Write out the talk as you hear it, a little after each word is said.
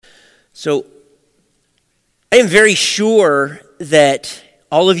So I am very sure that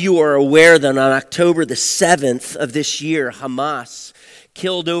all of you are aware that on October the 7th of this year, Hamas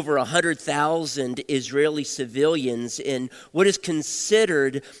killed over 100,000 Israeli civilians in what is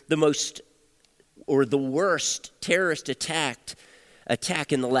considered the worst terrorist attack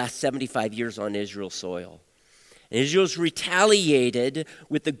in the last 75 years on Israel's soil. And Israel's retaliated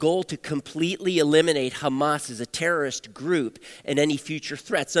with the goal to completely eliminate Hamas as a terrorist group and any future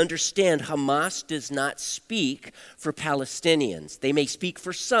threats. Understand, Hamas does not speak for Palestinians. They may speak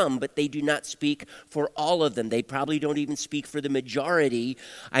for some, but they do not speak for all of them. They probably don't even speak for the majority.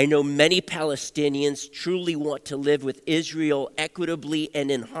 I know many Palestinians truly want to live with Israel equitably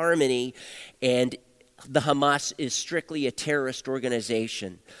and in harmony, and the Hamas is strictly a terrorist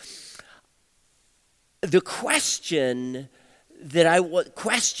organization. The questions that I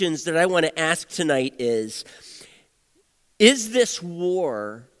want to ask tonight is this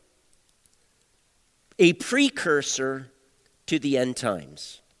war a precursor to the end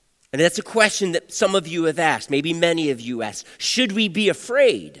times? And that's a question that some of you have asked, maybe many of you asked. Should we be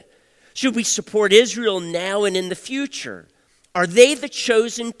afraid? Should we support Israel now and in the future? Are they the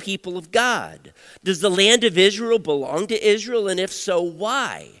chosen people of God? Does the land of Israel belong to Israel? And if so,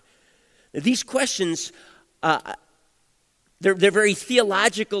 why? These questions, they're very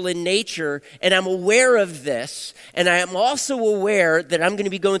theological in nature, and I'm aware of this, and I am also aware that I'm going to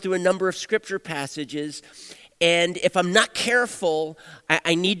be going through a number of scripture passages, and if I'm not careful,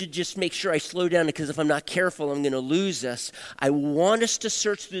 I need to just make sure I slow down, because if I'm not careful, I'm going to lose us. I want us to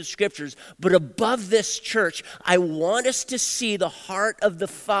search through the scriptures, but above this, church, I want us to see the heart of the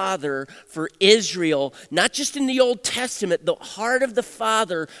Father for Israel, not just in the Old Testament, the heart of the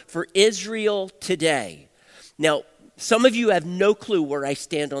Father for Israel today. Now, some of you have no clue where I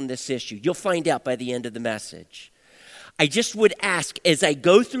stand on this issue. You'll find out by the end of the message. I just would ask, as I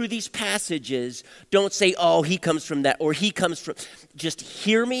go through these passages, don't say, oh, he comes from that, or he comes from... Just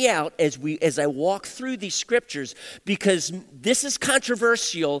hear me out as I walk through these scriptures, because this is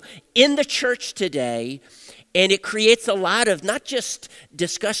controversial in the church today, and it creates a lot of not just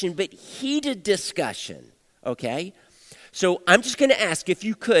discussion, but heated discussion, okay? So I'm just going to ask if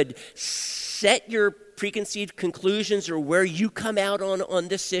you could set your preconceived conclusions or where you come out on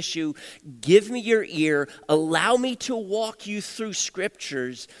this issue. Give me your ear. Allow me to walk you through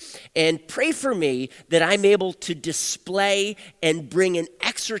scriptures, and pray for me that I'm able to display and bring an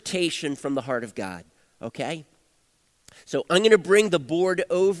exhortation from the heart of God, okay? So I'm going to bring the board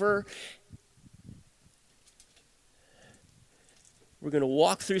over. We're going to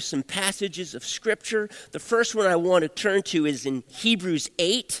walk through some passages of scripture. The first one I want to turn to is in Hebrews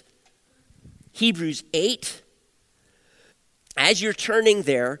 8. Hebrews 8. As you're turning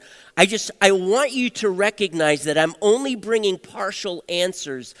there, I want you to recognize that I'm only bringing partial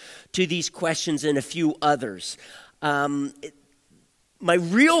answers to these questions and a few others. My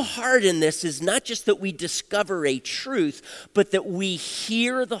real heart in this is not just that we discover a truth, but that we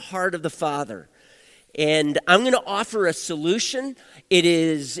hear the heart of the Father. And I'm going to offer a solution.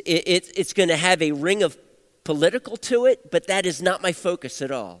 It's going to have a ring of political to it, but that is not my focus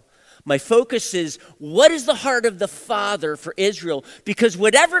at all. My focus is, what is the heart of the Father for Israel? Because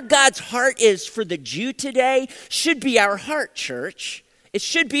whatever God's heart is for the Jew today should be our heart, church. It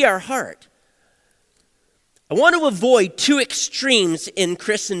should be our heart. I want to avoid two extremes in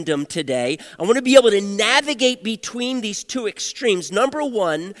Christendom today. I want to be able to navigate between these two extremes. Number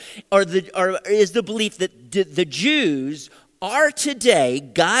one is the belief that the Jews are today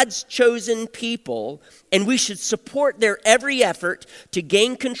God's chosen people, and we should support their every effort to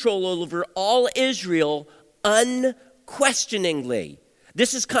gain control over all Israel unquestioningly.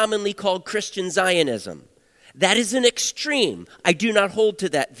 This is commonly called Christian Zionism. That is an extreme. I do not hold to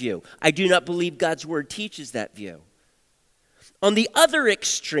that view. I do not believe God's word teaches that view. On the other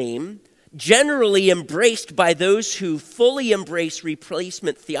extreme, generally embraced by those who fully embrace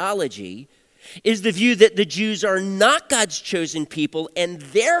replacement theology, is the view that the Jews are not God's chosen people, and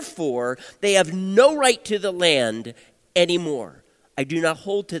therefore they have no right to the land anymore. I do not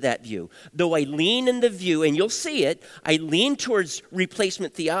hold to that view. Though I lean in the view, and you'll see it, I lean towards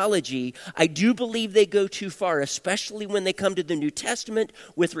replacement theology, I do believe they go too far, especially when they come to the New Testament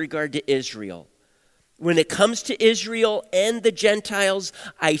with regard to Israel. When it comes to Israel and the Gentiles,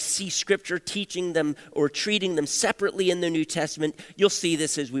 I see Scripture teaching them or treating them separately in the New Testament. You'll see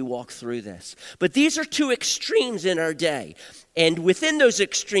this as we walk through this. But these are two extremes in our day. And within those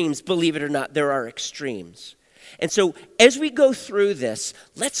extremes, believe it or not, there are extremes. And so as we go through this,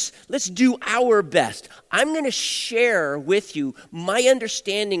 let's do our best. I'm going to share with you my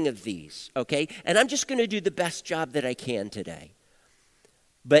understanding of these, okay? And I'm just going to do the best job that I can today.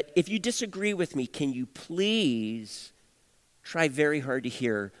 But if you disagree with me, can you please try very hard to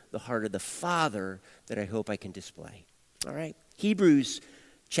hear the heart of the Father that I hope I can display? All right? Hebrews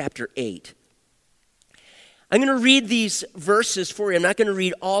chapter 8. I'm going to read these verses for you. I'm not going to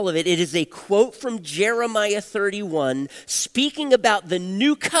read all of it. It is a quote from Jeremiah 31, speaking about the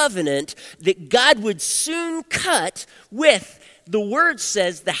new covenant that God would soon cut with, the word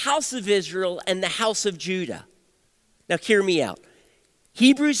says, the house of Israel and the house of Judah. Now hear me out.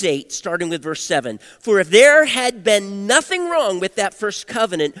 Hebrews 8, starting with verse 7. For if there had been nothing wrong with that first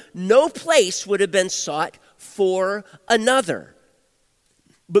covenant, no place would have been sought for another.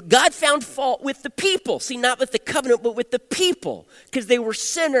 But God found fault with the people. See, not with the covenant, but with the people, because they were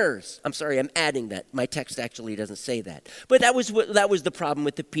sinners. I'm sorry, I'm adding that. My text actually doesn't say that. But that was the problem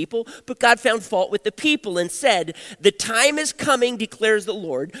with the people. But God found fault with the people and said, the time is coming, declares the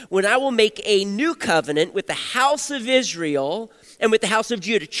Lord, when I will make a new covenant with the house of Israel and with the house of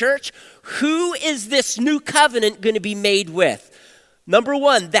Judah. Church, who is this new covenant going to be made with? Number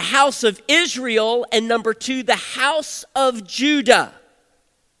one, the house of Israel, and number two, the house of Judah.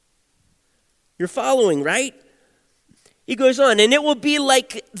 You're following, right? He goes on, and it will be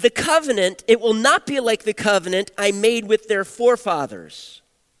like the covenant. It will not be like the covenant I made with their forefathers.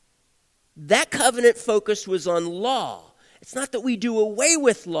 That covenant focus was on law. It's not that we do away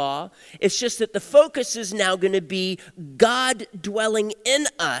with law. It's just that the focus is now going to be God dwelling in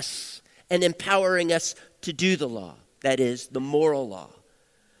us and empowering us to do the law. That is, the moral law.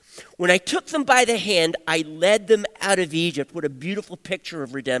 When I took them by the hand, I led them out of Egypt. What a beautiful picture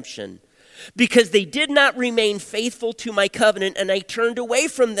of redemption. Because they did not remain faithful to my covenant, and I turned away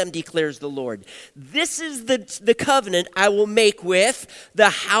from them, declares the Lord. This is the covenant I will make with the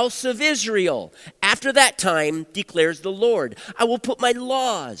house of Israel. After that time, declares the Lord, I will put my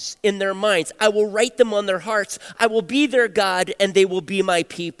laws in their minds. I will write them on their hearts. I will be their God, and they will be my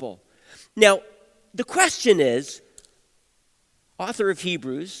people. Now, the question is, author of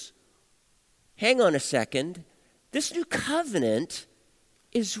Hebrews, hang on a second. This new covenant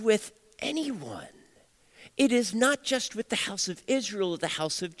is with anyone. It is not just with the house of Israel or the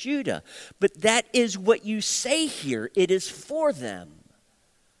house of Judah, but that is what you say here. It is for them.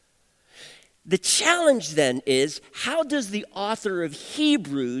 The challenge then is, how does the author of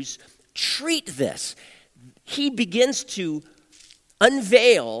Hebrews treat this? He begins to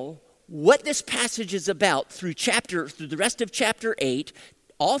unveil what this passage is about through the rest of chapter 8,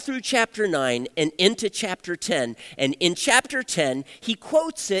 all through chapter 9 and into chapter 10. And in chapter 10, he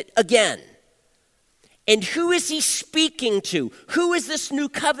quotes it again. And who is he speaking to? Who is this new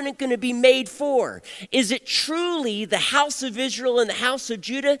covenant going to be made for? Is it truly the house of Israel and the house of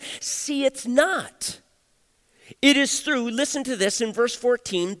Judah? See, it's not. It is through, listen to this in verse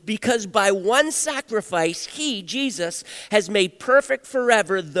 14, because by one sacrifice, he, Jesus, has made perfect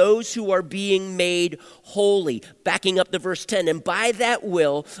forever those who are being made holy. Backing up to verse 10, and by that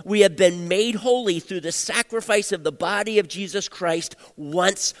will, we have been made holy through the sacrifice of the body of Jesus Christ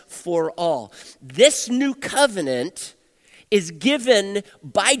once for all. This new covenant is given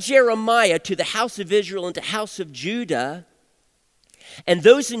by Jeremiah to the house of Israel and to the house of Judah. And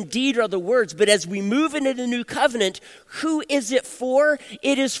those indeed are the words. But as we move into the new covenant, who is it for?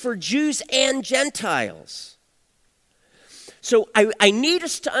 It is for Jews and Gentiles. So I need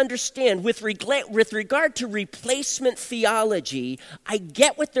us to understand, with regard to replacement theology, I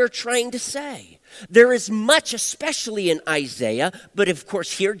get what they're trying to say. There is much, especially in Isaiah, but of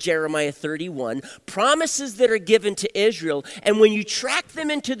course here, Jeremiah 31, promises that are given to Israel. And when you track them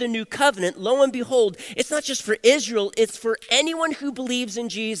into the new covenant, lo and behold, it's not just for Israel, it's for anyone who believes in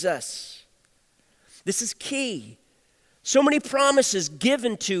Jesus. This is key. So many promises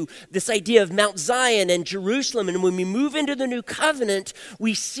given to this idea of Mount Zion and Jerusalem. And when we move into the new covenant,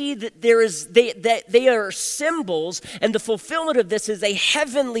 we see that they are symbols, and the fulfillment of this is a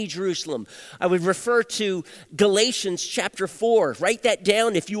heavenly Jerusalem. I would refer to Galatians chapter 4. Write that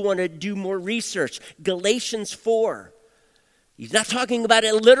down if you want to do more research. Galatians 4. He's not talking about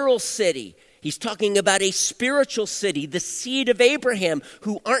a literal city. He's talking about a spiritual city, the seed of Abraham,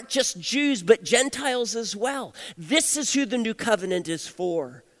 who aren't just Jews, but Gentiles as well. This is who the new covenant is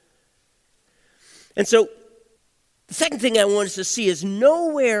for. And so, the second thing I want us to see is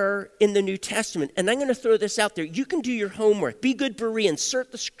nowhere in the New Testament, and I'm going to throw this out there. You can do your homework. Be good Bereans.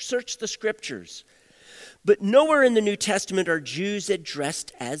 Search the scriptures. But nowhere in the New Testament are Jews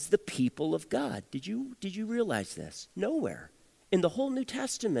addressed as the people of God. Did you realize this? Nowhere. In the whole New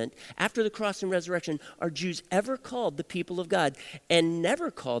Testament, after the cross and resurrection, are Jews ever called the people of God and never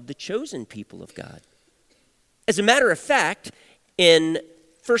called the chosen people of God? As a matter of fact, in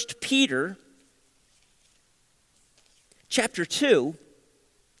 1 Peter chapter 2,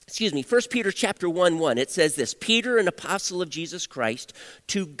 1 Peter chapter 1:1, it says this: Peter, an apostle of Jesus Christ,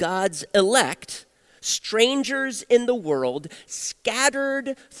 to God's elect, strangers in the world,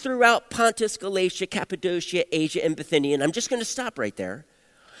 scattered throughout Pontus, Galatia, Cappadocia, Asia, and Bithynia. And I'm just going to stop right there,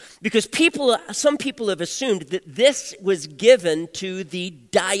 because some people have assumed that this was given to the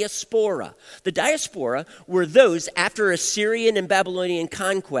diaspora. The diaspora were those, after Assyrian and Babylonian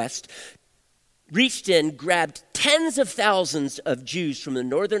conquest, reached in, grabbed tens of thousands of Jews from the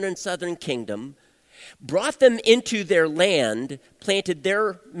northern and southern kingdom, brought them into their land, planted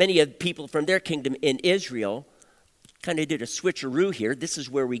many of people from their kingdom in Israel, kind of did a switcheroo here. This is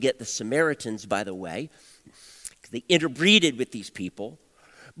where we get the Samaritans, by the way. They interbreeded with these people.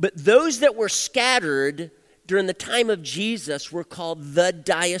 But those that were scattered during the time of Jesus were called the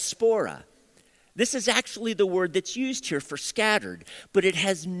diaspora. This is actually the word that's used here for scattered, but it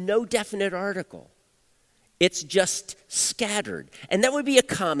has no definite article. It's just scattered. And that would be a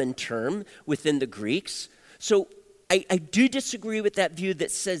common term within the Greeks. So I do disagree with that view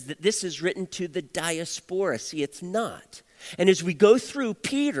that says that this is written to the diaspora. See, it's not. And as we go through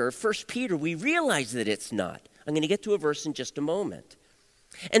 1 Peter, we realize that it's not. I'm going to get to a verse in just a moment.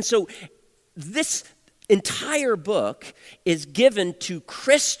 And so this entire book is given to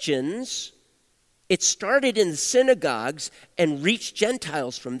Christians. It started in the synagogues and reached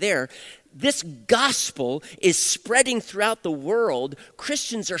Gentiles from there. This gospel is spreading throughout the world.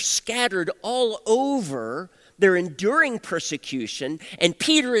 Christians are scattered all over. They're enduring persecution, and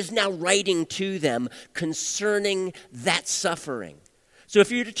Peter is now writing to them concerning that suffering. So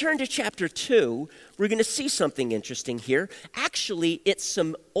if you were to turn to chapter 2, we're going to see something interesting here. Actually, it's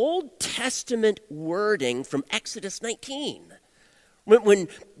some Old Testament wording from Exodus 19. When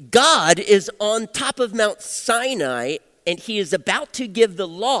God is on top of Mount Sinai and he is about to give the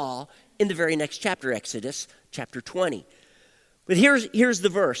law in the very next chapter, Exodus chapter 20. But here's the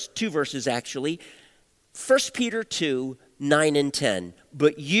verse, two verses actually. 1 Peter 2, 9 and 10.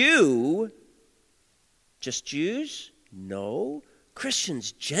 But you, just Jews? No.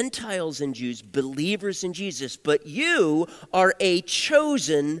 Christians, Gentiles and Jews, believers in Jesus. But you are a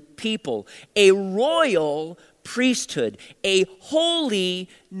chosen people, a royal priesthood, a holy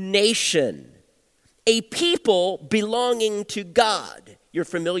nation, a people belonging to God. You're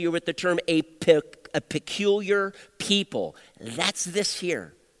familiar with the term a peculiar people. That's this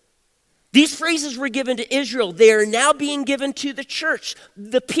here. These phrases were given to Israel. They are now being given to the church,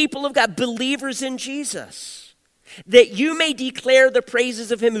 the people of God, believers in Jesus. That you may declare the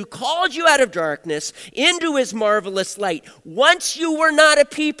praises of him who called you out of darkness into his marvelous light. Once you were not a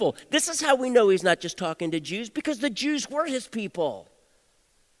people. This is how we know he's not just talking to Jews, because the Jews were his people.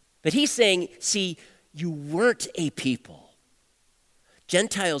 But he's saying, see, you weren't a people.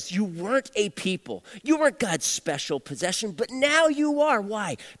 Gentiles, you weren't a people. You weren't God's special possession, but now you are.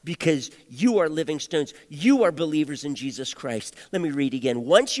 Why? Because you are living stones. You are believers in Jesus Christ. Let me read again.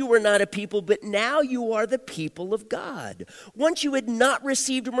 Once you were not a people, but now you are the people of God. Once you had not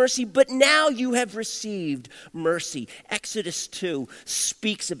received mercy, but now you have received mercy. Exodus 2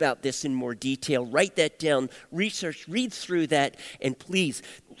 speaks about this in more detail. Write that down, research, read through that, and please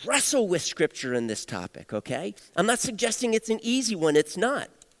wrestle with Scripture in this topic, okay? I'm not suggesting it's an easy one. It's not.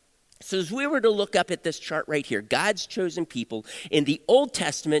 So as we were to look up at this chart right here, God's chosen people, in the Old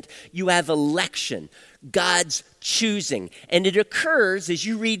Testament, you have election, God's choosing. And it occurs as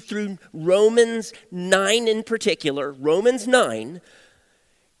you read through Romans 9 in particular, Romans 9,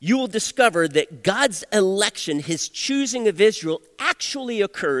 you will discover that God's election, his choosing of Israel, actually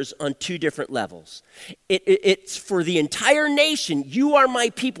occurs on two different levels. It's for the entire nation. You are my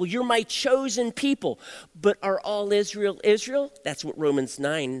people. You're my chosen people. But are all Israel Israel? That's what Romans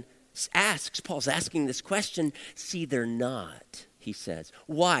 9 asks. Paul's asking this question. See, they're not, he says.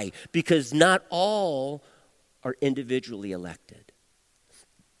 Why? Because not all are individually elected.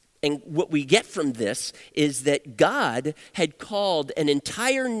 And what we get from this is that God had called an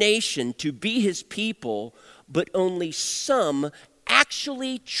entire nation to be his people, but only some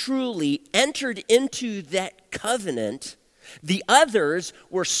actually truly entered into that covenant. The others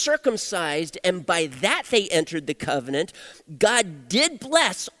were circumcised, and by that they entered the covenant. God did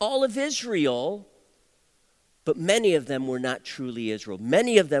bless all of Israel, but many of them were not truly Israel.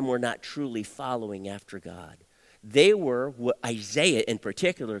 Many of them were not truly following after God. They were what Isaiah in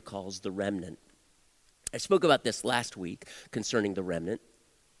particular calls the remnant. I spoke about this last week concerning the remnant,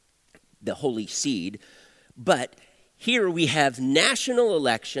 the holy seed. But here we have national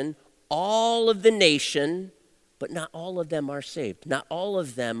election, all of the nation, but not all of them are saved. Not all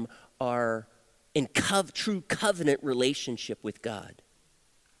of them are in true covenant relationship with God.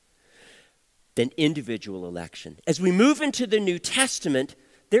 Then individual election. As we move into the New Testament,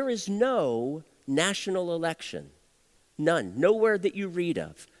 There is no national election. None. Nowhere that you read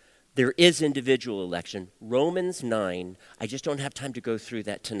of. There is individual election. Romans 9. I just don't have time to go through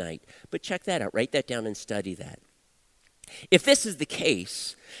that tonight. But check that out. Write that down and study that. If this is the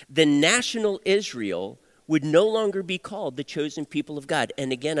case, then national Israel would no longer be called the chosen people of God.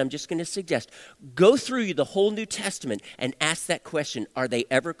 And again, I'm just going to suggest, go through the whole New Testament and ask that question. Are they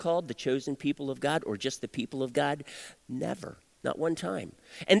ever called the chosen people of God or just the people of God? Never. Not one time.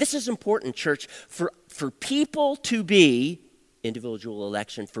 And this is important, church, for people to be, individual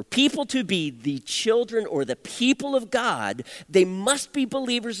election, for people to be the children or the people of God, they must be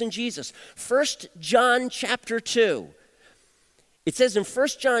believers in Jesus. 1 John chapter 2. It says in 1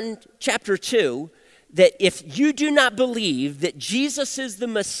 John chapter 2, that if you do not believe that Jesus is the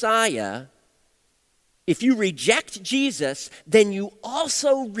Messiah, if you reject Jesus, then you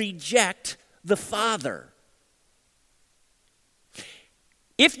also reject the Father.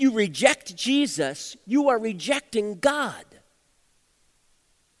 If you reject Jesus, you are rejecting God.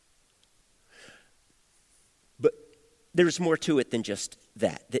 But there's more to it than just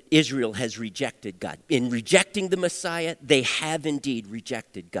that Israel has rejected God. In rejecting the Messiah, they have indeed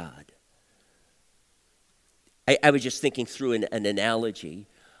rejected God. I was just thinking through an analogy,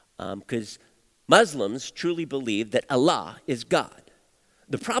 because Muslims truly believe that Allah is God.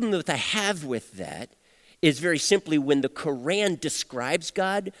 The problem that I have with that is very simply when the Quran describes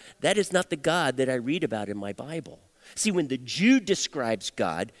God, that is not the God that I read about in my Bible. See, when the Jew describes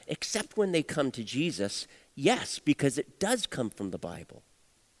God, except when they come to Jesus, yes, because it does come from the Bible.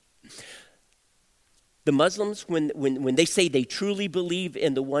 The Muslims, when they say they truly believe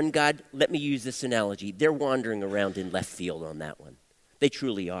in the one God, let me use this analogy. They're wandering around in left field on that one. They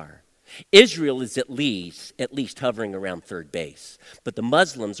truly are. Israel is at least hovering around third base, but the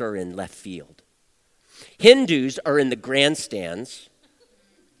Muslims are in left field. Hindus are in the grandstands,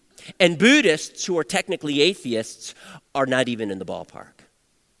 and Buddhists, who are technically atheists, are not even in the ballpark.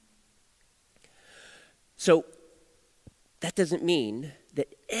 So that doesn't mean that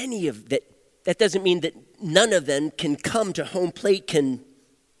that doesn't mean that none of them can come to home plate, can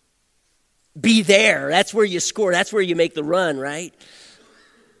be there. That's where you score. That's where you make the run, right?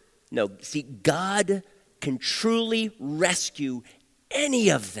 No, see, God can truly rescue any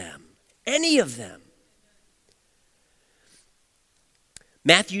of them. Any of them.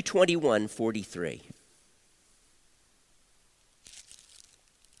 Matthew 21:43.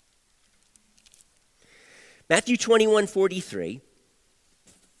 Matthew 21:43.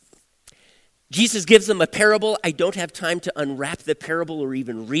 Jesus gives them a parable. I don't have time to unwrap the parable or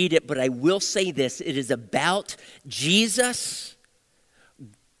even read it, but I will say this. It is about Jesus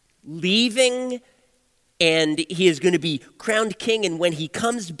leaving, and he is going to be crowned king, and when he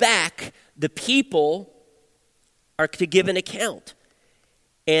comes back, the people are to give an account.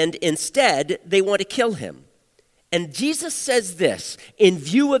 And instead, they want to kill him. And Jesus says this, in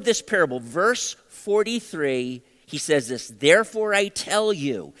view of this parable, verse 43, he says this, therefore I tell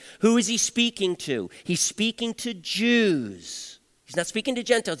you. Who is he speaking to? He's speaking to Jews. He's not speaking to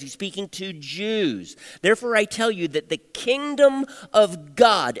Gentiles, he's speaking to Jews. Therefore I tell you that the kingdom of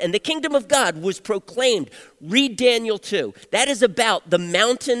God, and the kingdom of God was proclaimed. Read Daniel 2. That is about the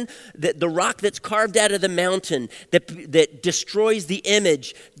mountain, the rock that's carved out of the mountain that destroys the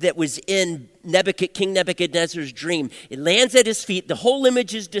image that was in King Nebuchadnezzar's dream. It lands at his feet, the whole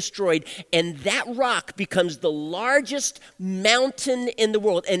image is destroyed, and that rock becomes the largest mountain in the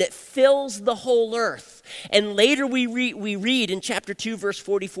world, and it fills the whole earth. And later we read in chapter 2, verse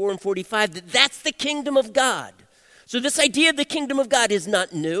 44 and 45, that that's the kingdom of God. So this idea of the kingdom of God is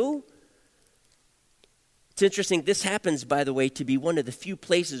not new. It's interesting, this happens, by the way, to be one of the few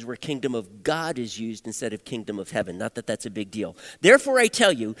places where kingdom of God is used instead of kingdom of heaven. Not that that's a big deal. Therefore, I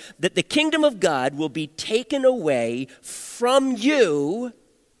tell you that the kingdom of God will be taken away from you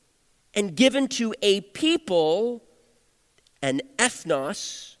and given to a people, an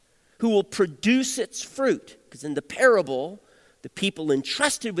ethnos, who will produce its fruit. Because in the parable, the people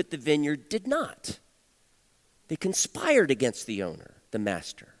entrusted with the vineyard did not. They conspired against the owner, the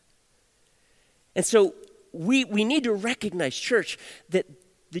master. And so we need to recognize, church, that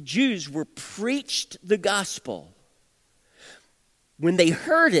the Jews were preached the gospel. When they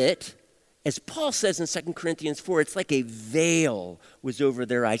heard it, as Paul says in 2 Corinthians 4, it's like a veil was over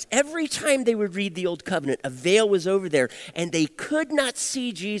their eyes. Every time they would read the Old Covenant, a veil was over there, and they could not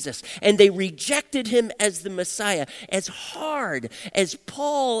see Jesus, and they rejected him as the Messiah. As hard as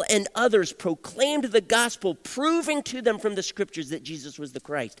Paul and others proclaimed the gospel, proving to them from the scriptures that Jesus was the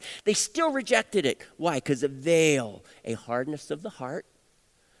Christ, they still rejected it. Why? Because a veil, a hardness of the heart,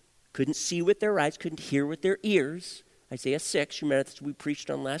 couldn't see with their eyes, couldn't hear with their ears, Isaiah 6, you remember that's what we preached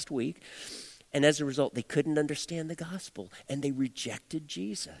on last week. And as a result, they couldn't understand the gospel, and they rejected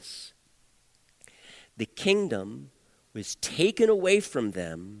Jesus. The kingdom was taken away from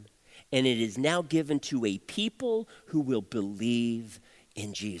them, and it is now given to a people who will believe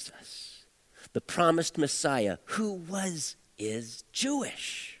in Jesus, the promised Messiah, who is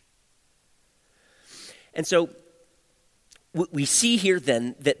Jewish. And so we see here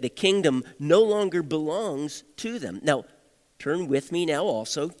then that the kingdom no longer belongs to them. Now, turn with me now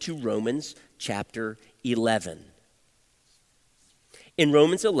also to Romans chapter 11. In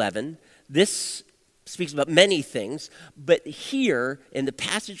Romans 11, this speaks about many things, but here in the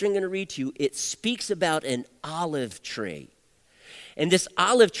passage I'm going to read to you, it speaks about an olive tree. And this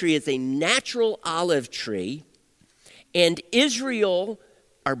olive tree is a natural olive tree, and Israel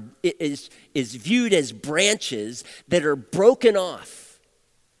is viewed as branches that are broken off.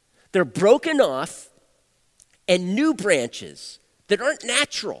 They're broken off, and new branches that aren't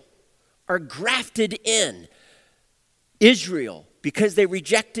natural are grafted in. Israel, because they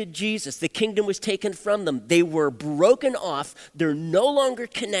rejected Jesus, the kingdom was taken from them. They were broken off. They're no longer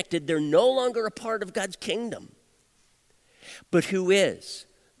connected. They're no longer a part of God's kingdom. But who is?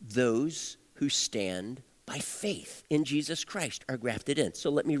 Those who stand by faith in Jesus Christ are grafted in. So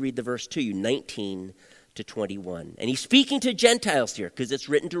let me read the verse to you, 19 to 21. And he's speaking to Gentiles here because it's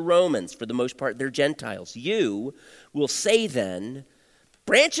written to Romans. For the most part, they're Gentiles. You will say then,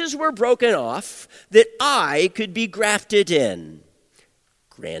 branches were broken off that I could be grafted in.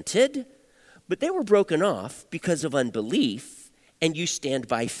 Granted, but they were broken off because of unbelief, and you stand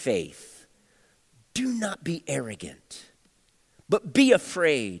by faith. Do not be arrogant, but be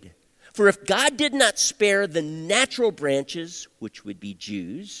afraid. For if God did not spare the natural branches, which would be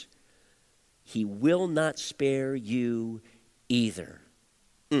Jews, he will not spare you either.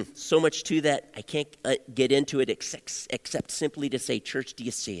 So much to that, I can't get into it except simply to say, church, do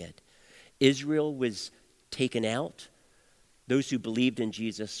you see it? Israel was taken out. Those who believed in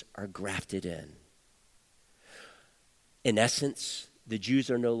Jesus are grafted in. In essence, the Jews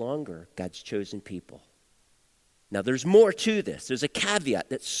are no longer God's chosen people. Now, there's more to this. There's a caveat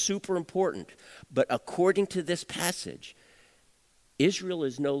that's super important. But according to this passage, Israel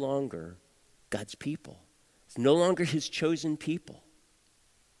is no longer God's people. It's no longer his chosen people.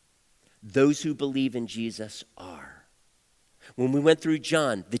 Those who believe in Jesus are. When we went through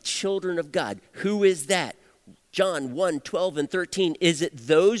John, the children of God, who is that? John 1, 12 and 13. Is it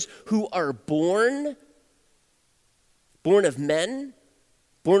those who are born of men?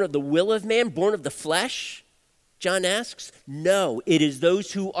 Born of the will of man? Born of the flesh? John asks. No, it is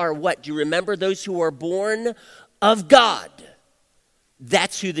those who are what? Do you remember those who are born of God?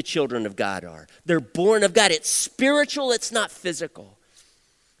 That's who the children of God are. They're born of God. It's spiritual, it's not physical.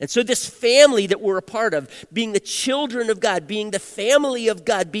 And so this family that we're a part of, being the children of God, being the family of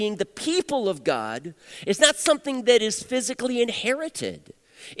God, being the people of God, is not something that is physically inherited.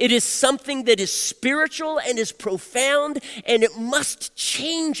 It is something that is spiritual and is profound, and it must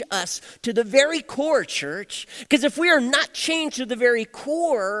change us to the very core, church. Because if we are not changed to the very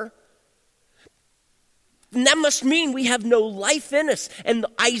core, then that must mean we have no life in us. And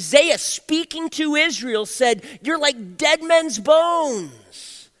Isaiah, speaking to Israel, said, you're like dead men's bones.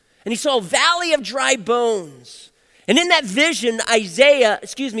 And he saw a valley of dry bones. And in that vision,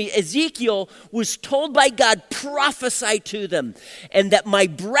 Ezekiel was told by God, prophesy to them, and that my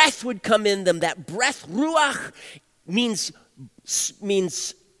breath would come in them. That breath, ruach, means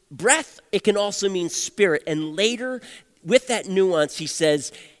breath. It can also mean spirit. And later, with that nuance, he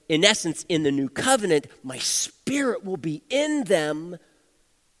says, in essence, in the new covenant, my spirit will be in them,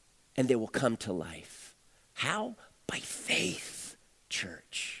 and they will come to life. How? By faith,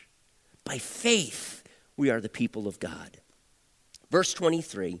 church. By faith. We are the people of God. Verse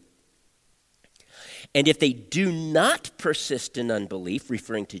 23, and if they do not persist in unbelief,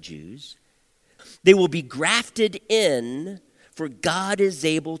 referring to Jews, they will be grafted in, for God is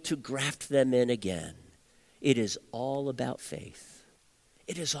able to graft them in again. It is all about faith.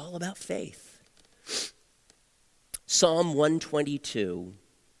 It is all about faith. Psalm 122,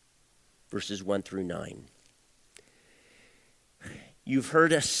 verses 1 through 9. You've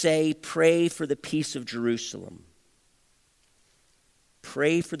heard us say, pray for the peace of Jerusalem.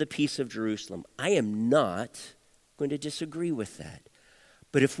 Pray for the peace of Jerusalem. I am not going to disagree with that.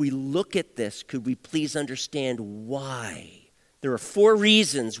 But if we look at this, could we please understand why? There are 4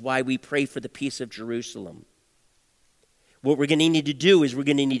 reasons why we pray for the peace of Jerusalem. What we're going to need to do is we're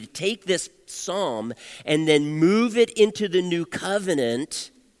going to need to take this psalm and then move it into the new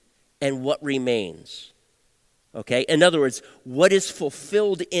covenant and what remains. Okay? In other words, what is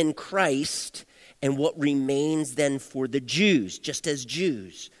fulfilled in Christ and what remains then for the Jews, just as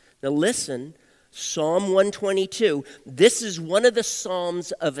Jews. Now listen, Psalm 122, this is one of the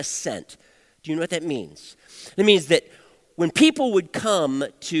Psalms of Ascent. Do you know what that means? It means that when people would come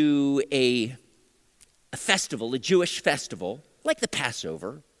to a festival, a Jewish festival, like the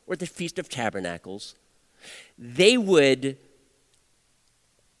Passover or the Feast of Tabernacles, they would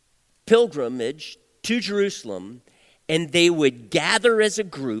pilgrimage to Jerusalem, and they would gather as a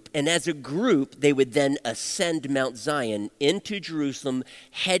group, and as a group, they would then ascend Mount Zion into Jerusalem,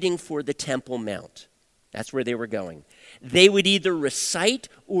 heading for the Temple Mount. That's where they were going. They would either recite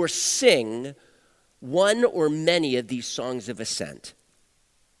or sing one or many of these songs of ascent.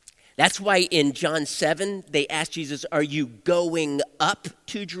 That's why in John 7, they asked Jesus, are you going up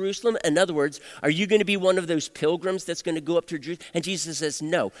to Jerusalem? In other words, are you going to be one of those pilgrims that's going to go up to Jerusalem? And Jesus says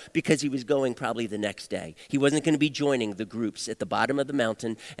no, because he was going probably the next day. He wasn't going to be joining the groups at the bottom of the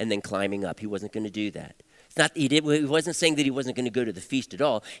mountain and then climbing up. He wasn't going to do that. He wasn't saying that he wasn't going to go to the feast at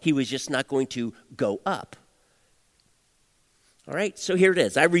all. He was just not going to go up. All right, so here it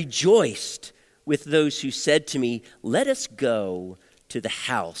is. I rejoiced with those who said to me, let us go to the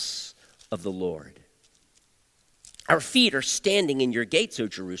house of the Lord. Our feet are standing in your gates, O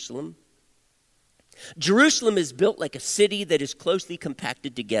Jerusalem. Jerusalem is built like a city that is closely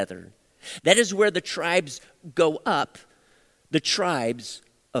compacted together. That is where the tribes go up, the tribes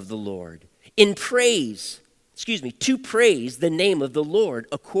of the Lord. To praise the name of the Lord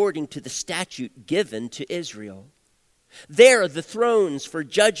according to the statute given to Israel. There the thrones for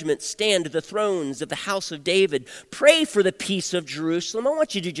judgment stand, the thrones of the house of David. Pray for the peace of Jerusalem. I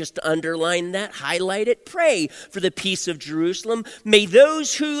want you to just underline that, highlight it. Pray for the peace of Jerusalem. May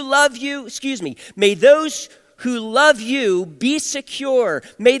those who love you be secure.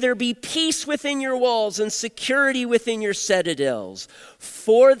 May there be peace within your walls and security within your citadels.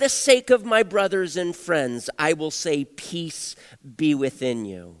 For the sake of my brothers and friends, I will say peace be within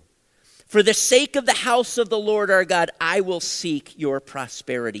you. For the sake of the house of the Lord our God, I will seek your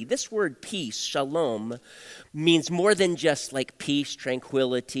prosperity. This word peace, shalom, means more than just like peace,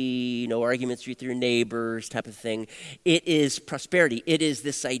 tranquility, no arguments with your neighbors type of thing. It is prosperity. It is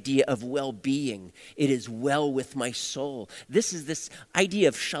this idea of well-being. It is well with my soul. This idea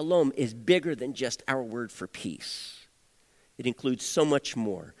of shalom is bigger than just our word for peace. It includes so much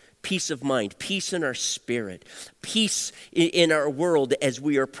more. Peace of mind, peace in our spirit, peace in our world as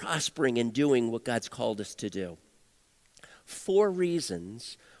we are prospering and doing what God's called us to do. 4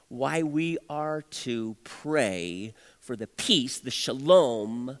 reasons why we are to pray for the peace, the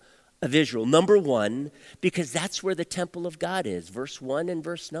shalom of Israel. Number 1, because that's where the temple of God is. Verse 1 and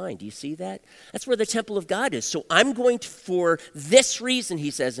verse 9. Do you see that? That's where the temple of God is. So I'm going to, for this reason, he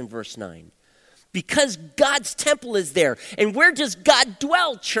says in verse 9. Because God's temple is there. And where does God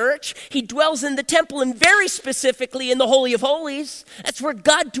dwell, church? He dwells in the temple, and very specifically in the Holy of Holies. That's where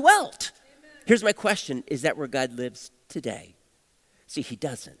God dwelt. Amen. Here's my question. Is that where God lives today? See, he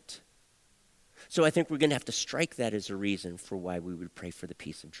doesn't. So I think we're going to have to strike that as a reason for why we would pray for the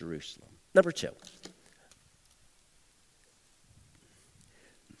peace of Jerusalem. Number 2.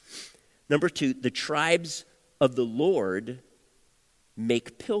 The tribes of the Lord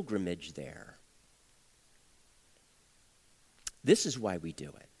make pilgrimage there. This is why we do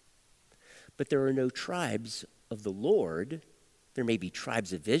it. But there are no tribes of the Lord. There may be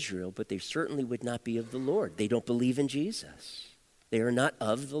tribes of Israel, but they certainly would not be of the Lord. They don't believe in Jesus. They are not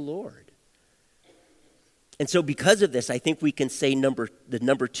of the Lord. And so because of this, I think we can say the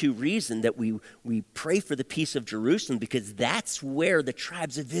number 2 reason that we pray for the peace of Jerusalem, because that's where the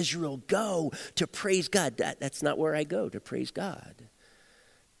tribes of Israel go to praise God. That's not where I go to praise God.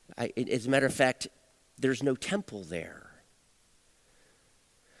 As a matter of fact, there's no temple there.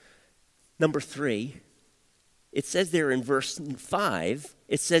 Number 3, it says there in verse 5,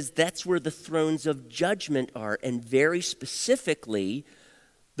 it says that's where the thrones of judgment are, and very specifically,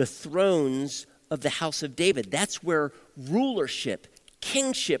 the thrones of the house of David. That's where rulership,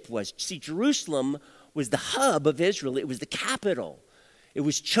 kingship was. See, Jerusalem was the hub of Israel. It was the capital. It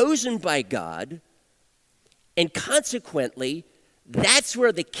was chosen by God, and consequently, that's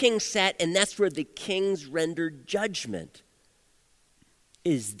where the king sat, and that's where the kings rendered judgment.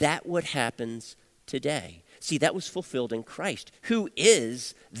 Is that what happens today? See, that was fulfilled in Christ. Who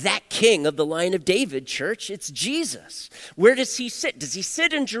is that king of the line of David, church? It's Jesus. Where does he sit? Does he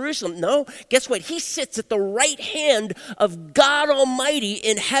sit in Jerusalem? No. Guess what? He sits at the right hand of God Almighty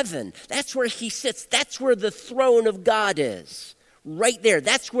in heaven. That's where he sits. That's where the throne of God is. Right there.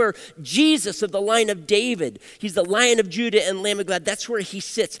 That's where Jesus of the line of David, he's the Lion of Judah and Lamb of God. That's where he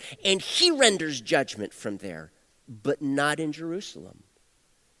sits. And he renders judgment from there, but not in Jerusalem.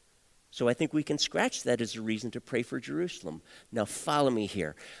 So I think we can scratch that as a reason to pray for Jerusalem. Now follow me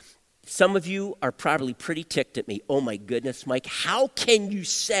here. Some of you are probably pretty ticked at me. Oh my goodness, Mike, how can you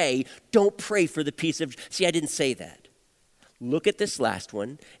say don't pray for the peace of... See, I didn't say that. Look at this last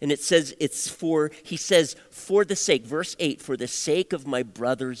one, and it says he says, for the sake, verse 8, for the sake of my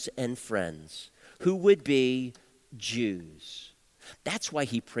brothers and friends, who would be Jews. That's why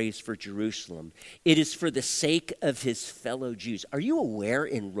he prays for Jerusalem. It is for the sake of his fellow Jews. Are you aware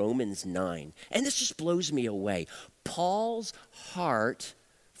in Romans 9, and this just blows me away, Paul's heart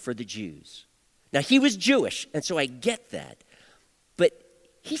for the Jews. Now, he was Jewish, and so I get that. But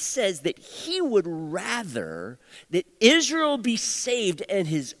he says that he would rather that Israel be saved and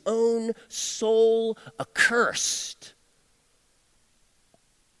his own soul accursed.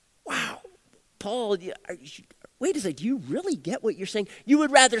 Wow. Paul, wait a second, do you really get what you're saying? You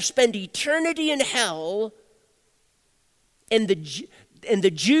would rather spend eternity in hell and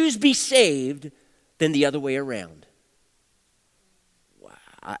the Jews be saved than the other way around.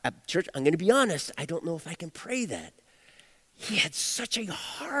 Church, I'm going to be honest, I don't know if I can pray that. He had such a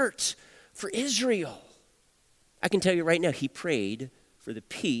heart for Israel. I can tell you right now, he prayed for the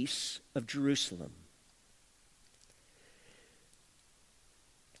peace of Jerusalem.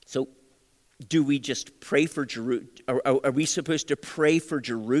 So, do we just pray for Jerusalem? Are we supposed to pray for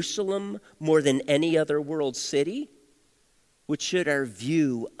Jerusalem more than any other world city? What should our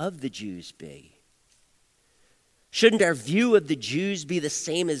view of the Jews be? Shouldn't our view of the Jews be the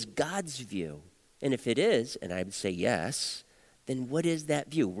same as God's view? And if it is, and I would say yes, then what is that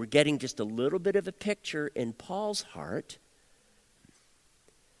view? We're getting just a little bit of a picture in Paul's heart.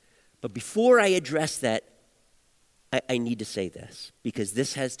 But before I address that, I need to say this, because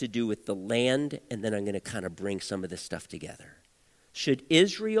this has to do with the land, and then I'm going to kind of bring some of this stuff together. Should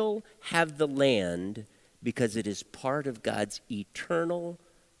Israel have the land because it is part of God's eternal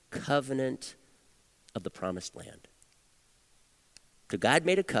covenant of the promised land? So God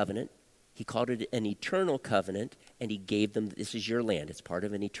made a covenant. He called it an eternal covenant, and he gave them, this is your land. It's part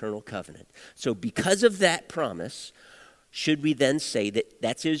of an eternal covenant. So because of that promise, should we then say that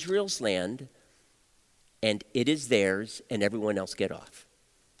that's Israel's land, and it is theirs, and everyone else get off?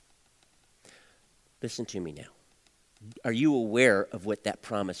 Listen to me now. Are you aware of what that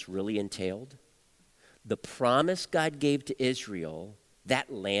promise really entailed? The promise God gave to Israel,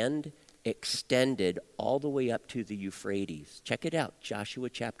 that land extended all the way up to the Euphrates. Check it out, Joshua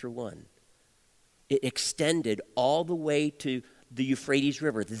chapter 1. It extended all the way to the Euphrates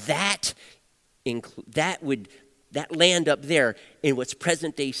River. That land up there in what's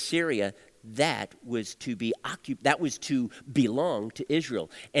present-day Syria, that was to belong to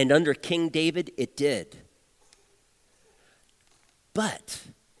Israel. And under King David, it did. But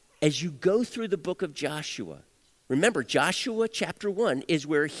as you go through the book of Joshua, remember, Joshua chapter 1 is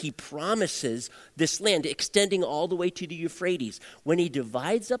where he promises this land extending all the way to the Euphrates. When he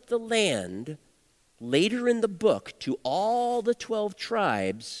divides up the land later in the book to all the 12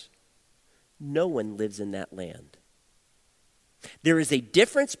 tribes, no one lives in that land. There is a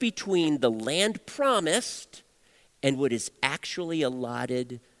difference between the land promised and what is actually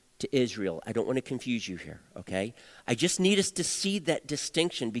allotted to Israel. I don't want to confuse you here, okay? I just need us to see that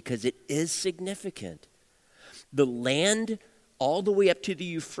distinction because it is significant. The land all the way up to the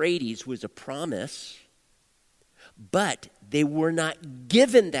Euphrates was a promise, but they were not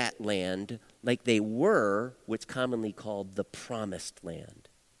given that land like they were what's commonly called the promised land.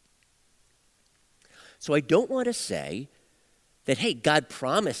 So I don't want to say that, hey, God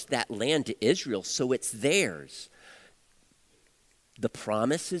promised that land to Israel, so it's theirs. The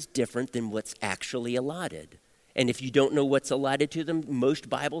promise is different than what's actually allotted. And if you don't know what's allotted to them, most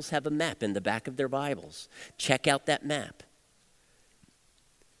Bibles have a map in the back of their Bibles. Check out that map.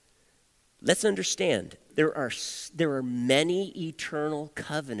 Let's understand, there are many eternal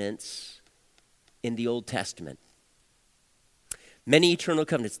covenants in the Old Testament. Many eternal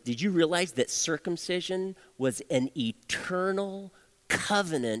covenants. Did you realize that circumcision was an eternal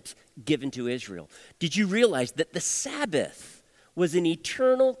covenant given to Israel? Did you realize that the Sabbath was an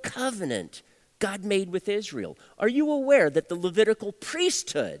eternal covenant God made with Israel? Are you aware that the Levitical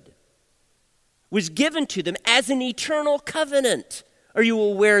priesthood was given to them as an eternal covenant? Are you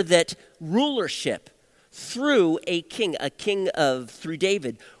aware that rulership through a king through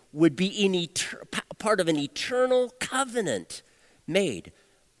David, would be part of an eternal covenant made?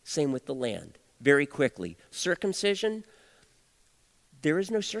 Same with the land. Very quickly, circumcision. There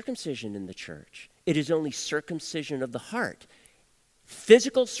is no circumcision in the church. It is only circumcision of the heart.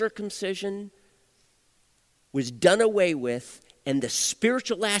 Physical circumcision was done away with, and the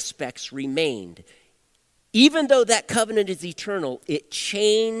spiritual aspects remained. Even though that covenant is eternal, it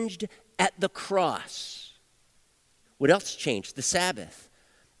changed at the cross. What else changed? The Sabbath.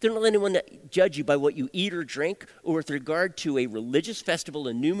 Don't let anyone judge you by what you eat or drink, or with regard to a religious festival,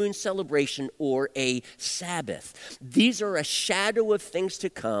 a new moon celebration, or a Sabbath. These are a shadow of things to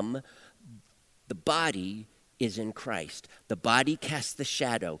come. The body is in Christ. The body casts the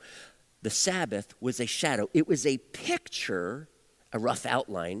shadow. The Sabbath was a shadow. It was a picture, a rough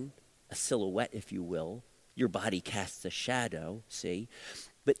outline, a silhouette, if you will. Your body casts a shadow, see?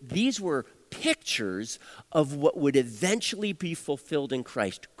 But these were pictures of what would eventually be fulfilled in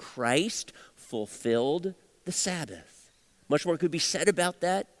Christ. Christ fulfilled the Sabbath. Much more could be said about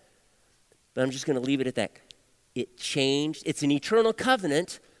that, but I'm just going to leave it at that. It changed. It's an eternal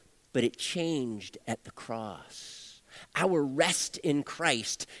covenant, but it changed at the cross. Our rest in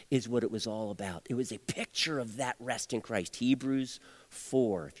Christ is what it was all about. It was a picture of that rest in Christ. Hebrews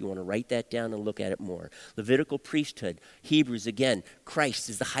 4, if you want to write that down and look at it more. Levitical priesthood. Hebrews, again, Christ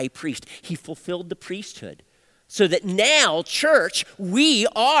is the high priest. He fulfilled the priesthood. So that now, church, we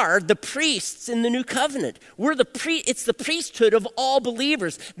are the priests in the new covenant. It's the priesthood of all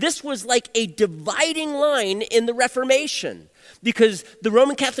believers. This was like a dividing line in the Reformation, because the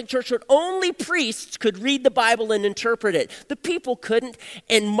Roman Catholic Church said only priests could read the Bible and interpret it. The people couldn't,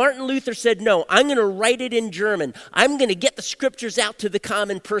 and Martin Luther said, no, I'm going to write it in German. I'm going to get the scriptures out to the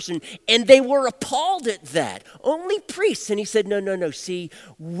common person, and they were appalled at that. Only priests. And he said, no, see,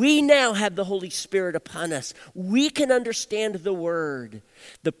 we now have the Holy Spirit upon us. We can understand the word.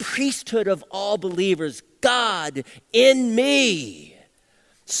 The priesthood of all believers, God in me.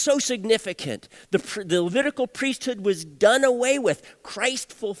 So significant. The Levitical priesthood was done away with.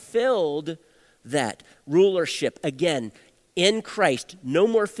 Christ fulfilled that rulership. Again, in Christ, no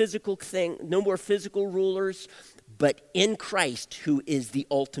more physical rulers, but in Christ, who is the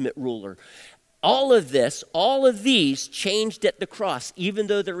ultimate ruler. All of these changed at the cross, even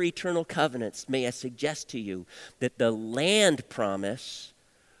though they're eternal covenants. May I suggest to you that the land promise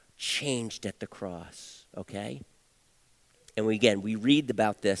changed at the cross, okay? And we read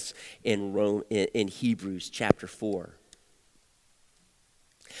about this in Hebrews chapter 4.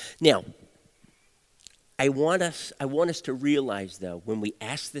 Now, I want us to realize, though, when we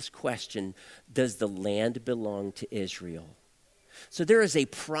ask this question, does the land belong to Israel? So there is a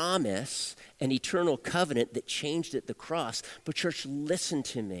promise, an eternal covenant that changed at the cross. But church, listen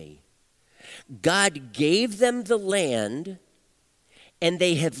to me. God gave them the land, and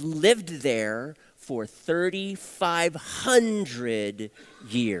they have lived there for 3,500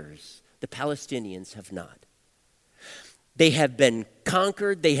 years. The Palestinians have not. They have been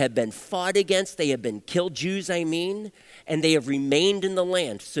conquered, they have been fought against, they have been killed, Jews I mean, and they have remained in the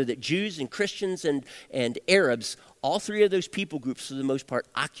land, so that Jews and Christians and Arabs, all three of those people groups for the most part,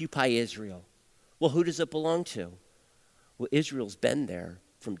 occupy Israel. Well, who does it belong to? Well, Israel's been there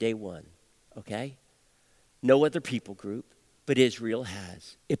from day one, okay? No other people group, but Israel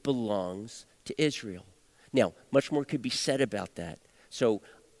has. It belongs to Israel. Now, much more could be said about that, so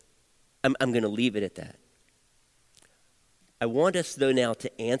I'm going to leave it at that. I want us, though, now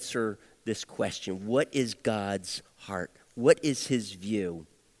to answer this question. What is God's heart? What is his view?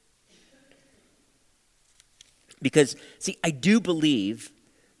 Because, see, I do believe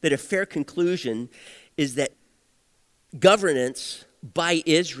that a fair conclusion is that governance by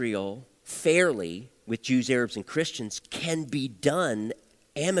Israel fairly, with Jews, Arabs, and Christians, can be done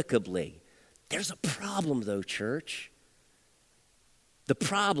amicably. There's a problem, though, church. The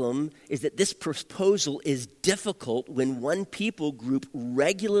problem is that this proposal is difficult when one people group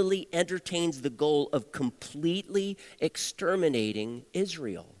regularly entertains the goal of completely exterminating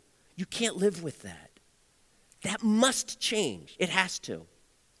Israel. You can't live with that. That must change. It has to.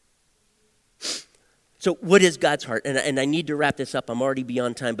 So what is God's heart? And I need to wrap this up. I'm already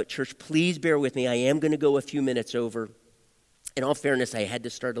beyond time, but church, please bear with me. I am going to go a few minutes over. In all fairness, I had to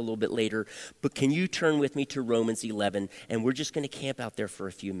start a little bit later, but can you turn with me to Romans 11, and we're just going to camp out there for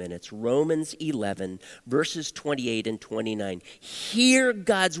a few minutes. Romans 11, verses 28 and 29. Hear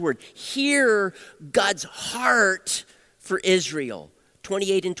God's word. Hear God's heart for Israel.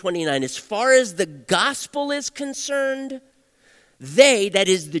 28 and 29. As far as the gospel is concerned, they, that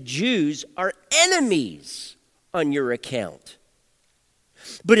is the Jews, are enemies on your account.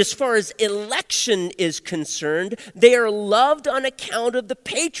 But as far as election is concerned, they are loved on account of the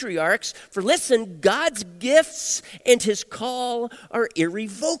patriarchs. For listen, God's gifts and his call are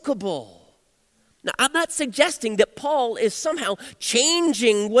irrevocable. Now, I'm not suggesting that Paul is somehow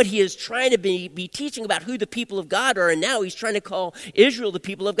changing what he is trying to be teaching about who the people of God are, and now he's trying to call Israel the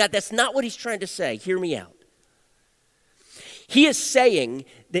people of God. That's not what he's trying to say. Hear me out. He is saying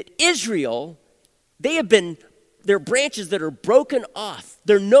that Israel, they're branches that are broken off.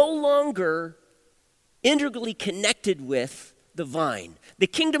 They're no longer integrally connected with the vine. The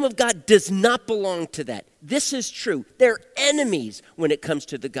kingdom of God does not belong to that. This is true. They're enemies when it comes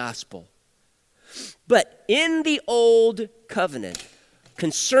to the gospel. But in the old covenant,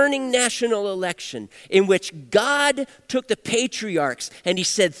 concerning national election, in which God took the patriarchs and he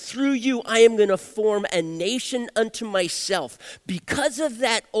said, through you I am going to form a nation unto myself. Because of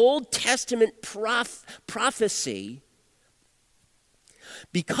that Old Testament prophecy,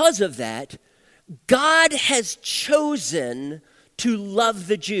 because of that, God has chosen to love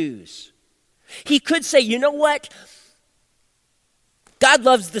the Jews. He could say, you know what? God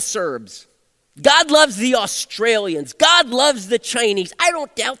loves the Serbs. God loves the Australians. God loves the Chinese. I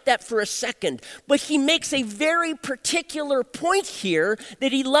don't doubt that for a second. But he makes a very particular point here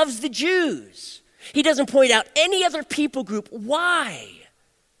that he loves the Jews. He doesn't point out any other people group. Why?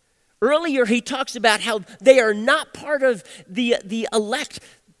 Earlier he talks about how they are not part of the elect,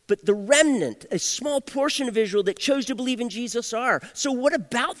 but the remnant, a small portion of Israel that chose to believe in Jesus are. So what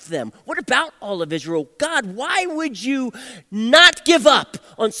about them? What about all of Israel? God, why would you not give up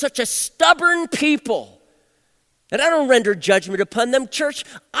on such a stubborn people? And I don't render judgment upon them, church.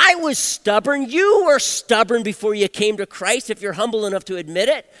 I was stubborn. You were stubborn before you came to Christ, if you're humble enough to admit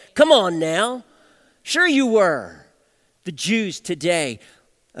it. Come on now. Sure you were. The Jews today,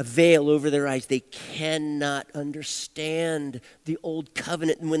 a veil over their eyes. They cannot understand the old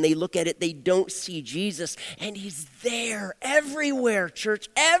covenant. And when they look at it, they don't see Jesus. And he's there everywhere, church,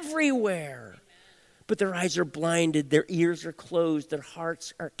 everywhere. But their eyes are blinded. Their ears are closed. Their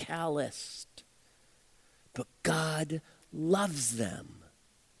hearts are calloused. But God loves them.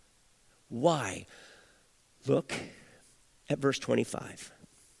 Why? Look at verse 25.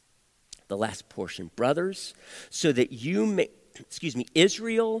 The last portion. Brothers, so that you may...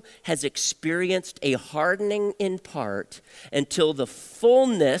 Israel has experienced a hardening in part until the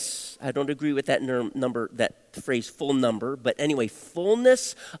fullness, I don't agree with that number, that phrase full number, but anyway,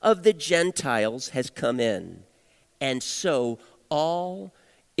 fullness of the Gentiles has come in. And so all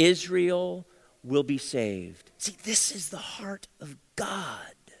Israel will be saved. See, this is the heart of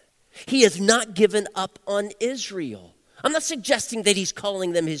God. He has not given up on Israel. I'm not suggesting that he's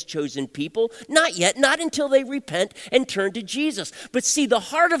calling them his chosen people. Not yet, not until they repent and turn to Jesus. But see, the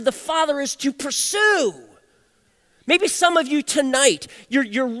heart of the Father is to pursue. Maybe some of you tonight,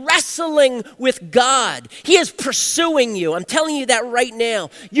 you're wrestling with God. He is pursuing you. I'm telling you that right now.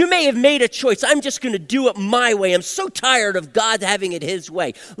 You may have made a choice. I'm just going to do it my way. I'm so tired of God having it his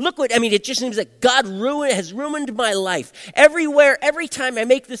way. It just seems like God has ruined my life. Everywhere, every time I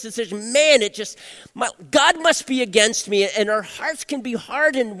make this decision, man, God must be against me. And our hearts can be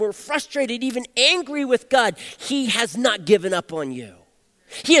hardened. We're frustrated, even angry with God. He has not given up on you.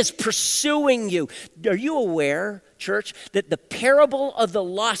 He is pursuing you. Are you aware, church, that the parable of the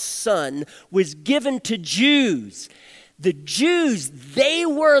lost son was given to Jews? The Jews, they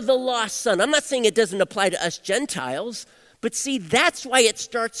were the lost son. I'm not saying it doesn't apply to us Gentiles, but see, that's why it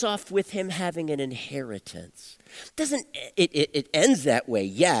starts off with him having an inheritance. It ends that way,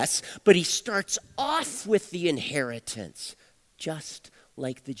 yes, but he starts off with the inheritance, just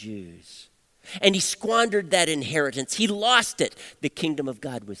like the Jews. And he squandered that inheritance. He lost it. The kingdom of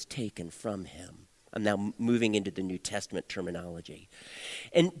God was taken from him. I'm now moving into the New Testament terminology.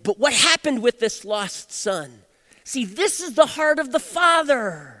 But what happened with this lost son? See, this is the heart of the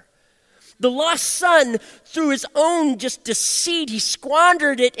Father. The lost son, through his own just deceit, he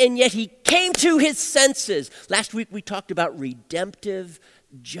squandered it, and yet he came to his senses. Last week we talked about redemptive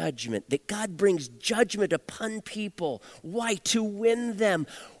judgment, that God brings judgment upon people. Why? To win them.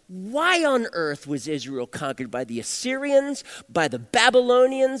 Why on earth was Israel conquered? By the Assyrians, by the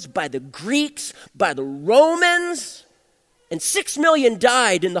Babylonians, by the Greeks, by the Romans? And 6 million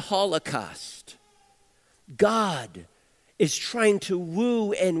died in the Holocaust. God is trying to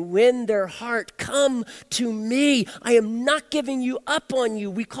woo and win their heart. Come to me. I am not giving you up on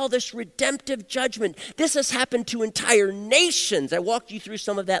you. We call this redemptive judgment. This has happened to entire nations. I walked you through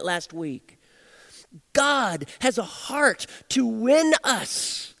some of that last week. God has a heart to win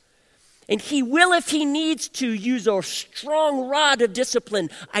us. And he will, if he needs to, use a strong rod of discipline.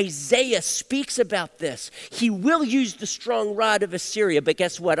 Isaiah speaks about this. He will use the strong rod of Assyria. But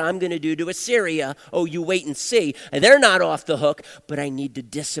guess what I'm going to do to Assyria? Oh, you wait and see. And they're not off the hook. But I need to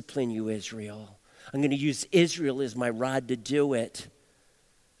discipline you, Israel. I'm going to use Israel as my rod to do it.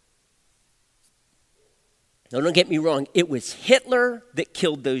 Now, don't get me wrong. It was Hitler that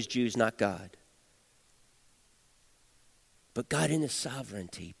killed those Jews, not God. But God in his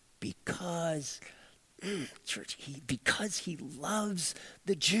sovereignty, because he loves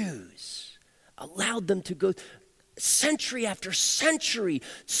the Jews, allowed them to go century after century,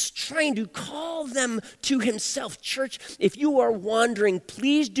 trying to call them to himself. Church, if you are wandering,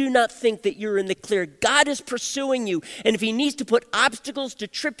 please do not think that you're in the clear. God is pursuing you, and if he needs to put obstacles to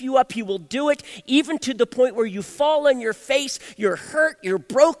trip you up, he will do it, even to the point where you fall on your face, you're hurt, you're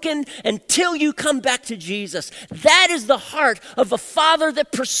broken, until you come back to Jesus. That is the heart of a father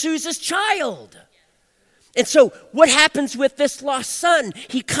that pursues his child. And so what happens with this lost son?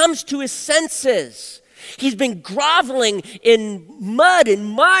 He comes to his senses. He's been groveling in mud and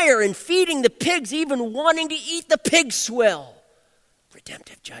mire and feeding the pigs, even wanting to eat the pig swill.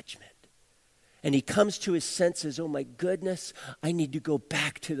 Redemptive judgment. And he comes to his senses, oh my goodness, I need to go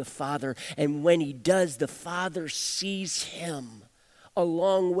back to the Father. And when he does, the Father sees him a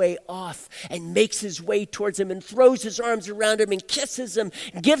long way off and makes his way towards him and throws his arms around him and kisses him,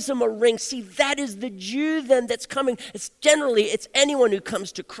 gives him a ring. See, that is the Jew then that's coming. It's anyone who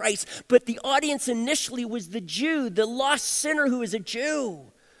comes to Christ. But the audience initially was the Jew, the lost sinner who is a Jew.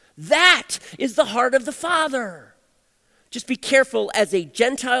 That is the heart of the Father. Just be careful, as a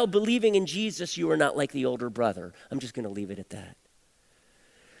Gentile believing in Jesus, you are not like the older brother. I'm just going to leave it at that.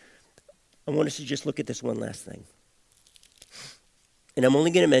 I want us to just look at this one last thing. And I'm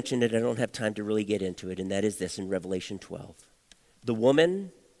only going to mention it. I don't have time to really get into it, and that is this in Revelation 12. The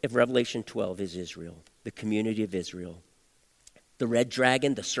woman of Revelation 12 is Israel, the community of Israel. The red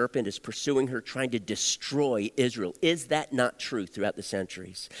dragon, the serpent, is pursuing her, trying to destroy Israel. Is that not true throughout the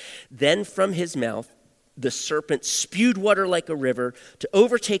centuries? Then from his mouth, the serpent spewed water like a river to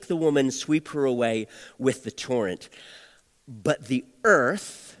overtake the woman and sweep her away with the torrent. But the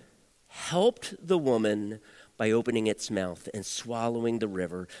earth helped the woman by opening its mouth and swallowing the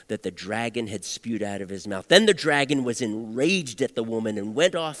river that the dragon had spewed out of his mouth. Then the dragon was enraged at the woman and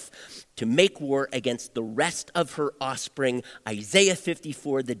went off to make war against the rest of her offspring. Isaiah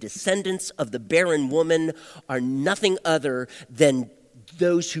 54, the descendants of the barren woman are nothing other than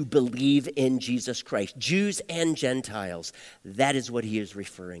those who believe in Jesus Christ, Jews and Gentiles. That is what he is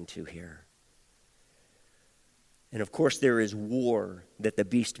referring to here. And of course, there is war that the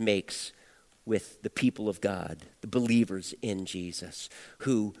beast makes with the people of God, the believers in Jesus,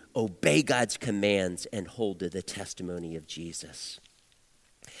 who obey God's commands and hold to the testimony of Jesus.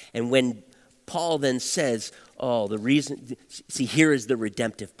 And when Paul then says, here is the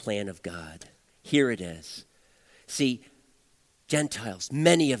redemptive plan of God. Here it is. See, Gentiles,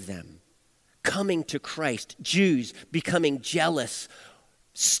 many of them, coming to Christ, Jews becoming jealous,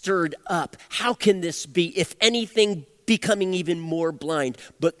 stirred up. How can this be? If anything, becoming even more blind,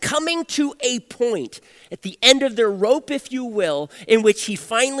 but coming to a point at the end of their rope, if you will, in which he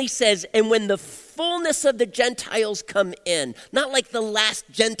finally says, and when the fullness of the Gentiles come in, not like the last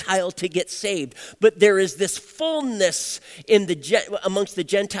Gentile to get saved, but there is this fullness amongst the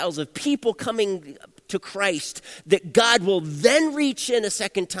Gentiles of people coming to Christ, that God will then reach in a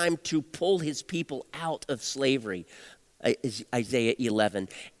second time to pull his people out of slavery. Isaiah 11,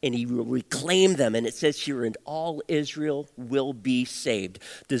 and he will reclaim them. And it says here, and all Israel will be saved.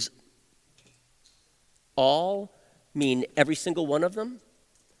 Does all mean every single one of them?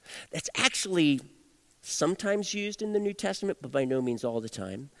 That's actually sometimes used in the New Testament, but by no means all the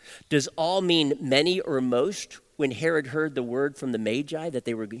time. Does all mean many or most? When Herod heard the word from the Magi that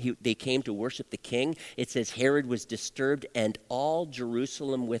they came to worship the king, it says Herod was disturbed and all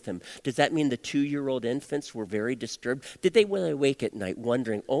Jerusalem with him. Does that mean the 2-year-old infants were very disturbed? Did they lie awake at night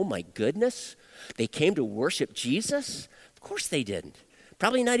wondering, oh my goodness, they came to worship Jesus? Of course they didn't.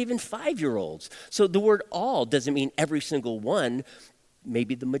 Probably not even 5-year-olds. So the word all doesn't mean every single one,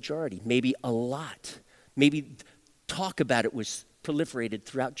 maybe the majority, maybe a lot. Maybe talk about it was proliferated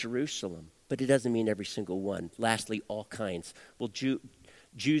throughout Jerusalem. But it doesn't mean every single one. Lastly, all kinds. Well,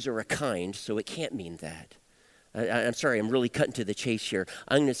 Jews are a kind, so it can't mean that. I'm sorry, I'm really cutting to the chase here.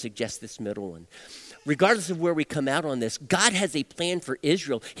 I'm going to suggest this middle one. Regardless of where we come out on this, God has a plan for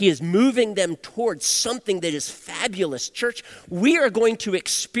Israel. He is moving them towards something that is fabulous. Church, we are going to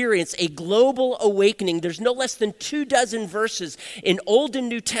experience a global awakening. There's no less than 24 verses in Old and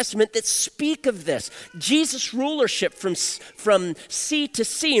New Testament that speak of this. Jesus' rulership from sea to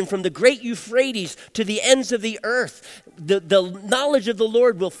sea and from the great Euphrates to the ends of the earth. The knowledge of the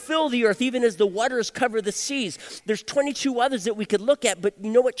Lord will fill the earth even as the waters cover the seas. There's 22 others that we could look at, but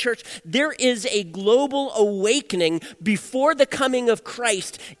you know what, church? There is a global awakening before the coming of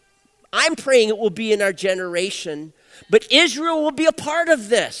Christ. I'm praying it will be in our generation, but Israel will be a part of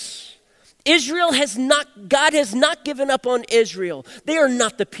this. God has not given up on Israel. They are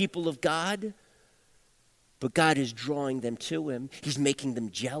not the people of God, but God is drawing them to him. He's making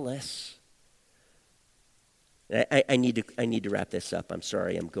them jealous. I need to wrap this up. I'm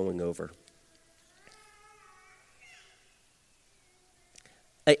sorry, I'm going over.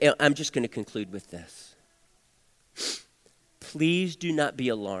 I'm just going to conclude with this. Please do not be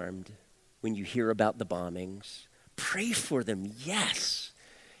alarmed when you hear about the bombings. Pray for them, yes.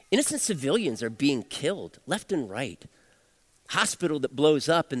 Innocent civilians are being killed left and right. Hospital that blows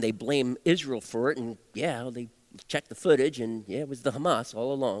up and they blame Israel for it, and they check the footage, and it was the Hamas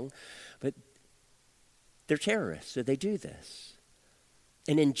all along. But they're terrorists, so they do this.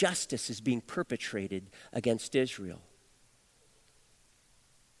 An injustice is being perpetrated against Israel.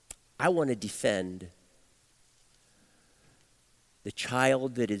 I want to defend the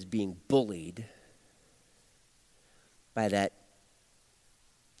child that is being bullied by that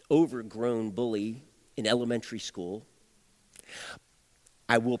overgrown bully in elementary school.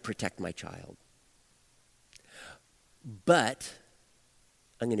 I will protect my child. But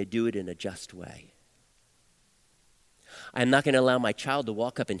I'm going to do it in a just way. I'm not going to allow my child to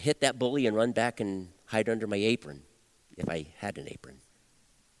walk up and hit that bully and run back and hide under my apron, if I had an apron.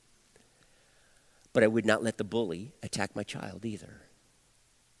 But I would not let the bully attack my child either.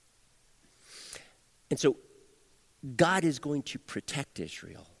 And so God is going to protect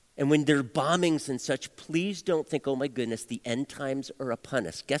Israel. And when there are bombings and such, please don't think, oh my goodness, the end times are upon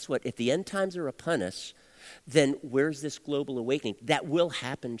us. Guess what? If the end times are upon us, then where's this global awakening? That will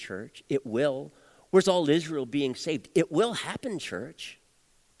happen, church. It will. Where's all Israel being saved? It will happen, church.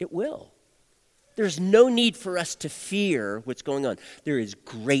 It will. There's no need for us to fear what's going on. There is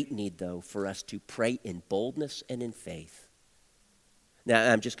great need, though, for us to pray in boldness and in faith.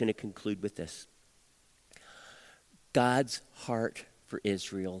 Now, I'm just going to conclude with this. God's heart for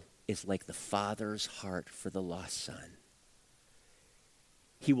Israel is like the Father's heart for the lost son.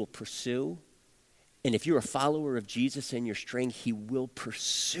 He will pursue, and if you're a follower of Jesus and you're straying, he will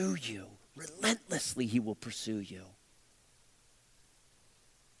pursue you. Relentlessly, he will pursue you.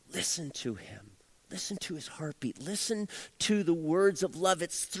 Listen to him. Listen to his heartbeat. Listen to the words of love.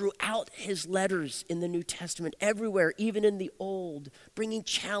 It's throughout his letters in the New Testament, everywhere, even in the Old, bringing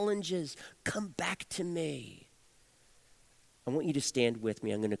challenges. Come back to me. I want you to stand with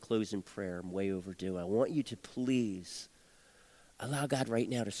me. I'm going to close in prayer. I'm way overdue. I want you to please allow God right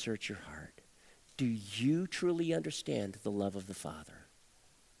now to search your heart. Do you truly understand the love of the Father?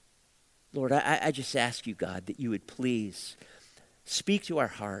 Lord, I just ask you, God, that you would please speak to our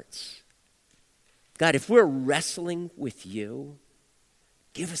hearts. God, if we're wrestling with you,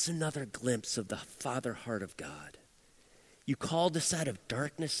 give us another glimpse of the Father heart of God. You called us out of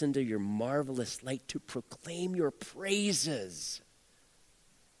darkness into your marvelous light to proclaim your praises.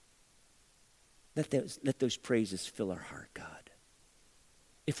 Let those praises fill our heart, God.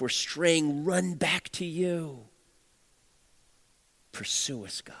 If we're straying, run back to you. Pursue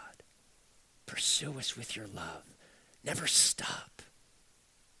us, God. Pursue us with your love. Never stop.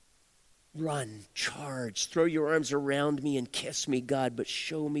 Run, charge, throw your arms around me and kiss me, God, but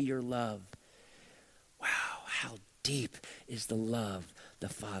show me your love. Wow, how deep is the love the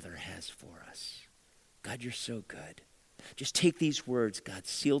Father has for us. God, you're so good. Just take these words, God,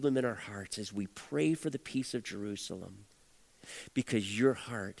 seal them in our hearts as we pray for the peace of Jerusalem, because your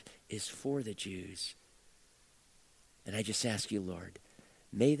heart is for the Jews. And I just ask you, Lord,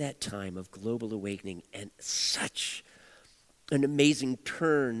 may that time of global awakening and such an amazing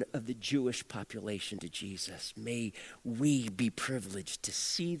turn of the Jewish population to Jesus, may we be privileged to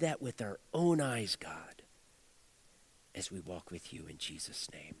see that with our own eyes, God, as we walk with you in Jesus'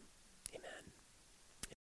 name.